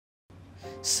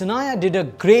Sanaya did a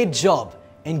great job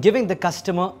in giving the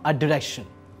customer a direction.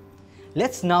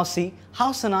 Let's now see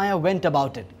how Sanaya went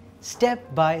about it,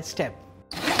 step by step.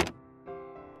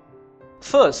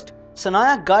 First,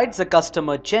 Sanaya guides the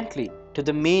customer gently to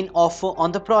the main offer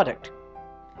on the product.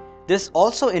 This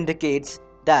also indicates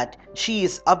that she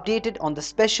is updated on the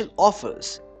special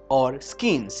offers or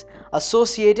schemes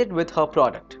associated with her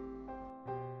product.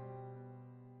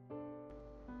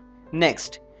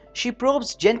 Next, she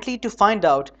probes gently to find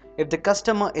out if the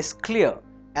customer is clear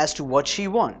as to what she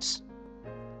wants.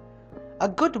 A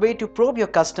good way to probe your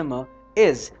customer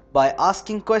is by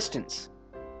asking questions.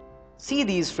 See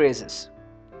these phrases.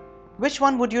 Which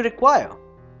one would you require?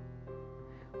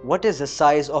 What is the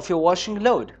size of your washing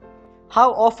load?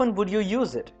 How often would you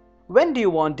use it? When do you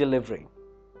want delivery?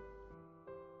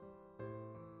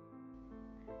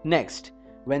 Next,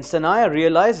 when Sanaya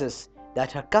realizes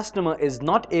that her customer is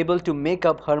not able to make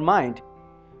up her mind,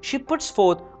 she puts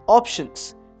forth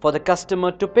options for the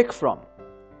customer to pick from.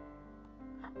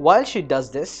 While she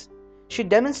does this, she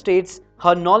demonstrates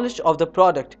her knowledge of the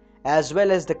product as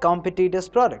well as the competitors'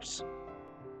 products.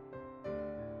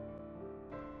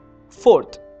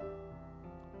 Fourth,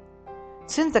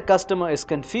 since the customer is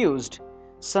confused,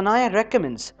 Sanaya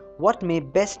recommends what may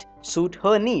best suit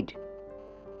her need.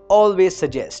 Always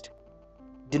suggest.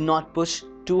 Do not push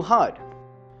too hard.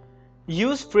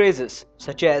 Use phrases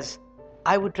such as,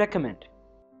 I would recommend.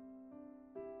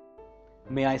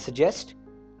 May I suggest?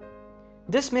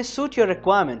 This may suit your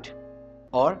requirement,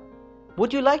 or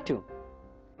would you like to?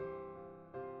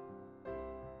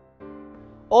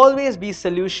 Always be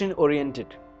solution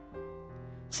oriented.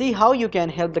 See how you can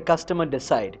help the customer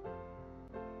decide.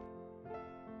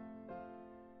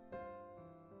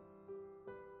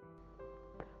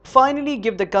 Finally,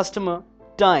 give the customer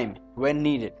time when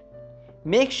needed.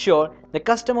 Make sure the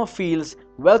customer feels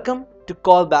welcome to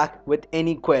call back with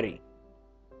any query.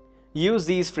 Use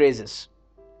these phrases.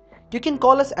 You can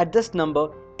call us at this number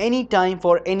anytime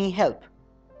for any help.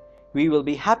 We will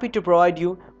be happy to provide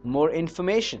you more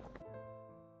information.